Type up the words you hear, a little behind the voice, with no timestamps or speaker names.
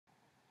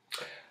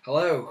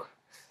Hello,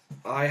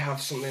 I have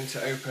something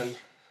to open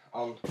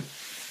on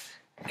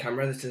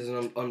camera. This is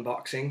an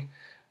unboxing,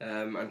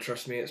 and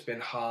trust me, it's been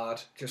hard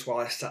just while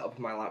I set up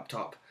my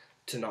laptop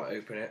to not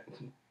open it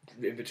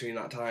in between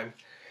that time,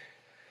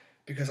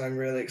 because I'm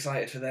really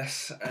excited for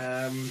this.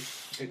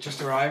 It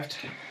just arrived.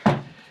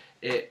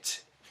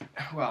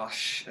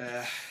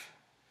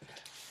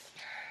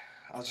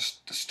 I'll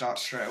just start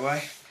straight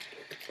away.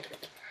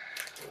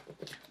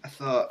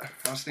 I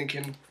was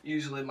thinking,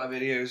 usually in my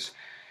videos,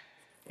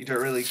 you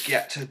don't really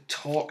get to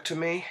talk to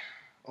me,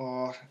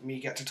 or me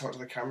get to talk to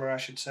the camera, I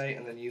should say,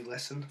 and then you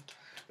listen,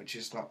 which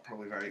is not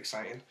probably very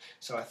exciting.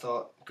 So I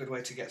thought, good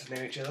way to get to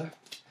know each other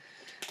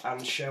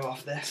and show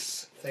off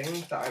this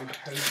thing that I'm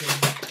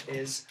hoping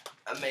is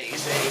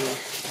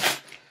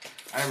amazing.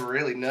 I'm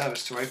really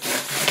nervous to open it,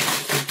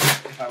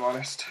 if I'm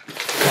honest.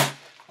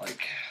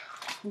 Like,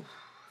 whew.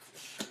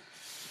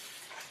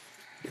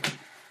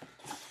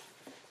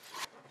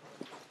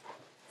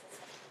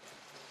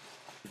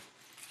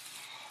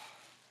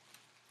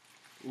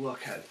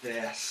 Look at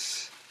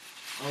this.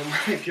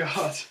 Oh my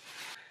god.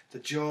 The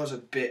jaw's a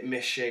bit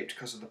misshaped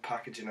because of the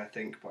packaging, I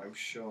think, but I'm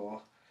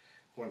sure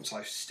once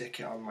I stick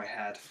it on my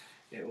head,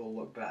 it will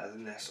look better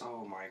than this.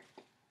 Oh my.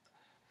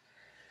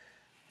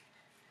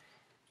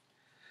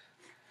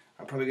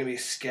 I'm probably going to be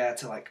scared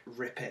to like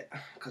rip it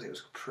because it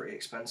was pretty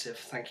expensive.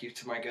 Thank you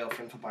to my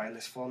girlfriend for buying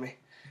this for me.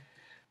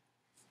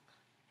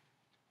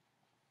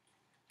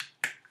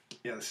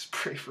 Yeah, this is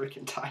pretty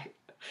freaking tight.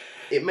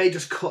 It may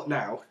just cut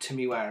now to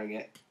me wearing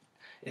it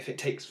if it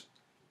takes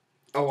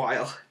a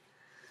while.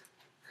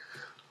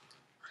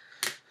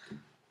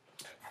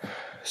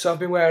 So I've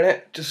been wearing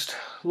it, just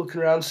looking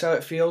around, see how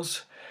it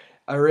feels.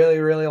 I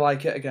really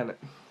like it. Again,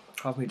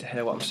 hard for me to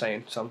hear what I'm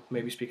saying, so I'm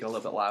maybe speaking a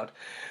little bit loud.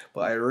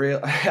 But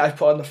I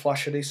put on the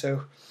flash hoodie,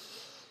 so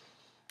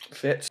it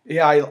fits.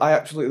 Yeah, I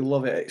absolutely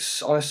love it.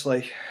 It's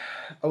honestly,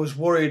 I was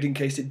worried in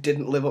case it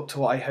didn't live up to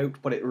what I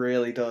hoped, but it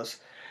really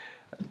does.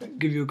 I'll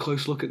give you a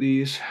close look at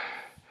these.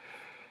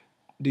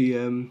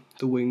 The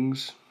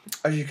wings.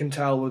 As you can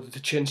tell with the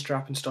chin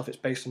strap and stuff, it's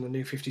based on the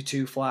new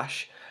 52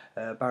 Flash,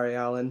 Barry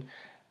Allen,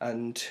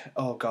 and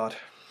oh god,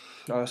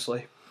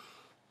 honestly,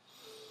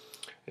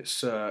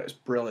 it's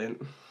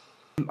brilliant.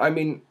 I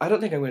mean, I don't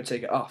think I'm going to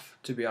take it off,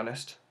 to be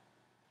honest.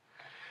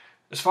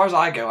 As far as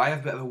I go, I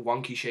have a bit of a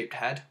wonky shaped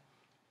head,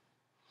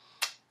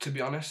 to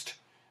be honest.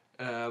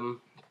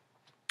 So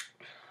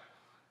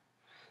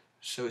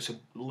it's a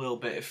little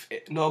bit,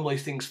 normally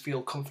things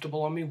feel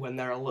comfortable on me when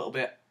they're a little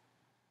bit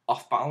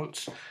off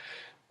balance.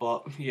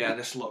 But yeah,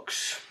 this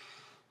looks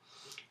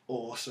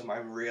awesome.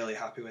 I'm really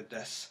happy with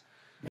this.